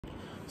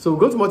So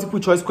go to multiple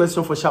choice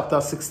question for chapter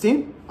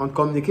 16 on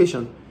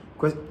communication.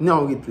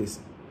 Now read, please.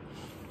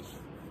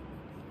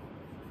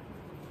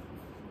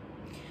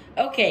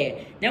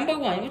 Okay, number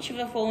 1. Which of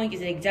the following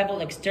is an example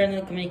of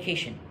external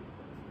communication?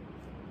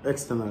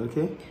 External,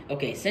 okay.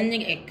 Okay,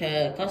 sending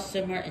a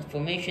customer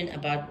information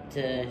about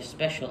a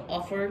special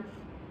offer.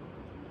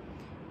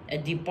 A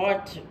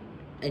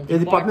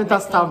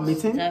departmental staff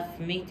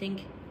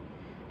meeting.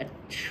 A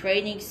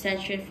training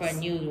session for a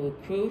new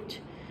recruit.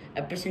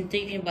 A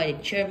presentation by the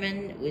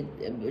chairman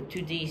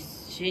to the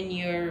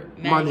senior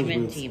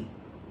management team.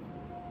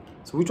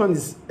 So which one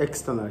is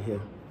external here?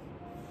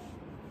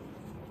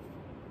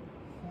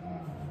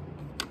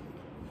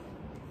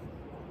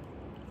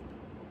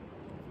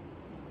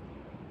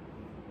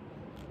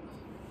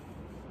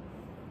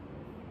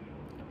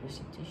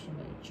 Presentation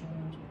by the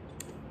chairman.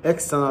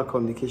 External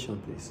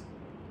communication, please.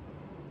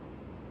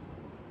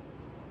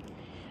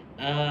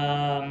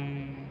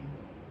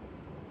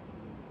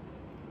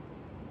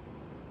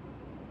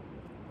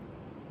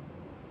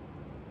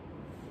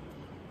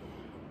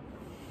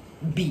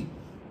 B.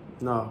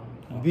 No.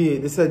 Oh. B.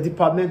 This is a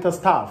departmental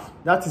staff.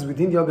 That is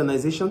within the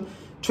organization.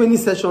 Training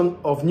session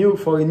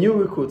for a new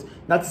recruit.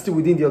 That is still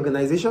within the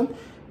organization.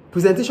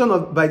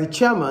 Presentation by the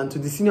chairman to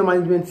the senior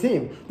management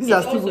team. These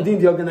are still within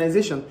the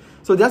organization.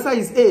 So the answer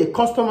is A.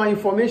 Customer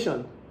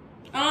information.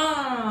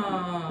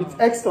 Ah. It's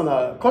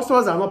external.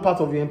 Customers are not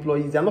part of the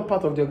employees. They are not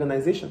part of the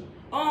organization.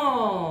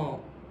 Oh.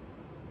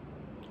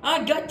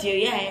 I got you.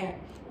 Yeah.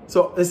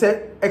 So they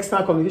said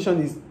external communication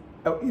is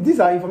these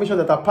are information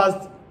that are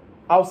passed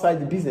outside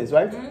the business,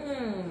 right?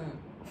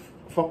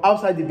 From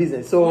outside the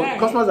business. So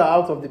customers are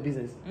out of the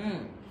business.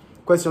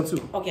 Question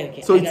 2.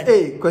 Okay. So it's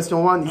A.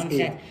 Question 1 is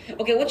A.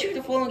 Okay, which of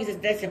the following is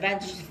the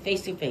disadvantage of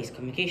face-to-face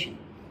communication?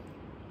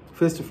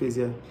 Face-to-face,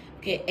 yeah.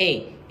 Okay,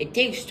 A. It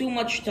takes too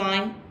much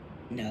time.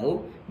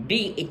 No.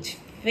 B. It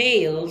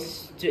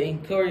fails to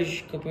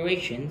encourage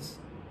cooperations.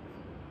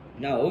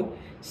 No.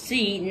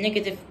 C.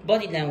 Negative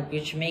body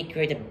language may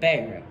create a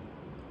barrier.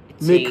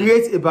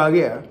 Create a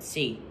barrier. It's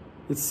C.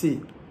 It's C.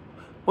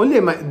 Only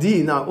a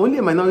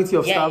minority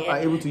of staff are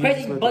able to use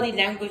creating body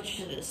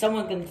language.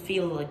 Someone can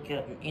feel like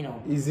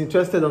is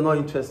interested or not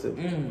interested.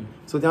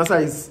 So the answer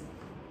is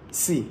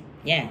C.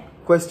 Yeah.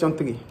 Question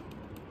 3.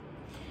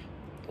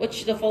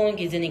 Which of the following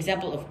is an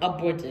example of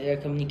upward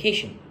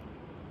communication?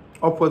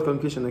 Upward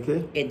communication,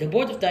 okay. The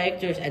board of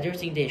directors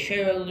addressing the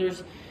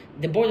shareholders.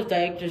 The board of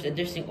directors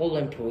addressing all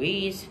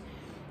employees.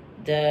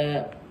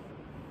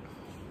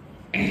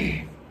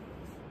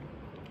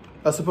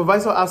 A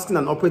supervisor asking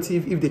an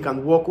operative if they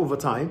can work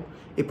overtime.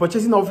 A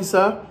purchasing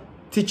officer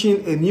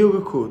teaching a new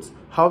recruit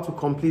how to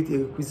complete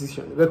a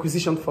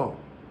requisition form.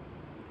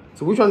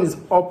 So which one is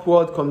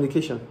upward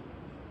communication?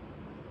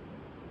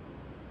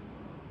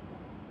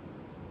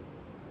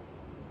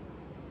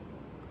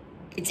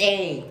 It's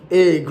A.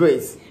 A,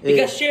 great.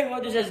 Because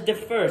shareholders is the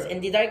first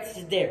and the directors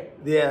is there.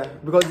 Yeah,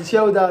 because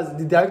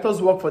the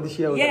directors work for the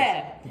shareholders.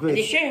 Yeah, great. And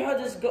the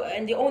shareholders go,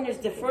 and the owners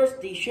the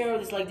first, the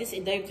shareholders like this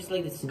and directors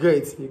like this.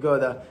 Great, you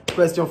got that.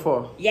 Question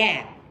 4.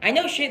 Yeah, I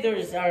know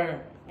shareholders are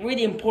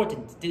really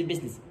important to the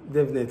business.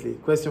 Definitely.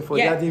 Question 4.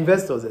 Yeah. They are the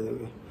investors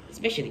anyway.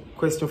 Especially.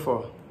 Question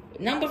 4.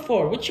 Number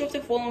 4. Which of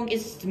the following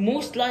is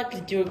most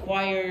likely to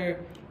require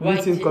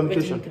written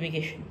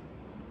communication?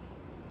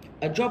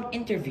 A job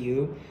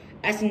interview.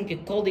 Asking a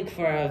colleague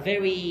for a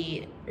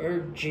very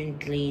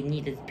urgently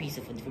needed piece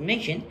of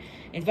information.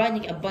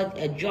 Inviting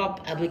a job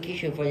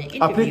application for an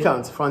interview.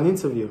 Applicant for an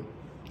interview.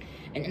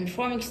 And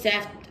informing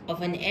staff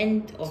of an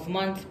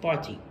end-of-month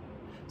party.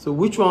 So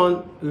which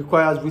one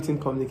requires written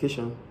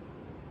communication?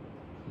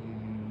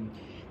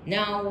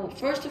 Now,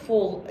 first of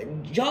all,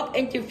 job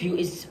interview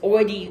is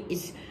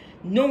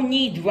no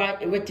need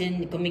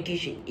written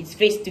communication. It's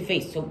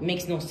face-to-face, so it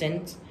makes no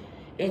sense.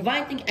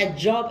 Inviting a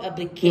job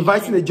application.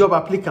 Inviting a job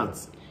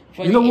applicant.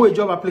 You know who a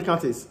job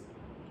applicant is?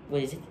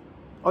 What is it?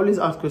 Always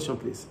ask question,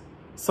 please.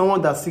 Someone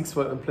that seeks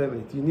for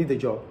employment. You need a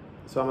job.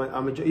 So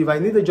if I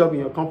need a job in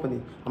your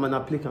company, I'm an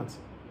applicant.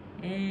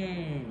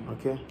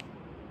 Okay.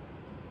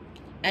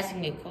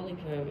 Asking a colleague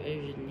for an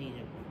urgent need.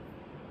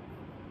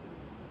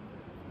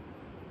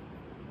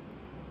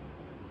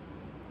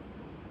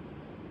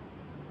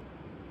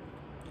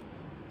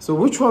 So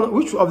which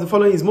of the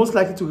following is most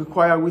likely to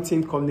require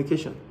written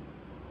communication?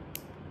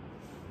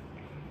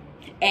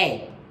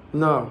 A.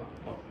 No.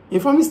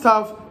 Informing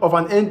staff of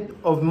an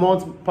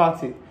end-of-month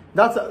party.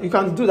 You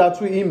can do that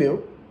through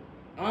email.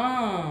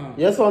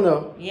 Yes or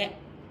no? Yeah.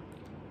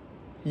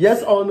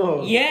 Yes or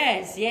no?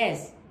 Yes.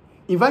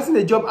 Inviting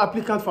a job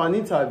applicant for an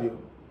interview.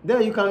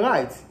 There you can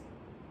write.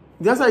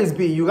 The answer is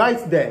B. You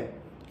write there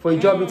for a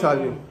job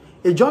interview.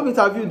 A job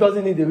interview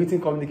doesn't need a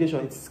written communication.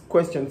 It's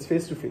question. It's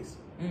face-to-face.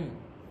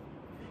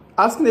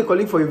 Asking a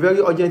colleague for a very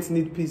urgent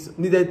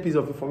needed piece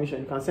of information.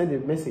 You can send a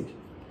message.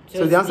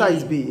 So the answer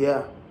is B.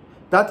 Yeah.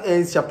 That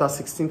ends chapter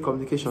 16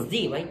 communication. It's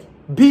D,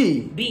 right?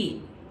 B.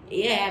 B.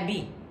 Yeah,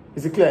 B.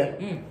 Is it clear?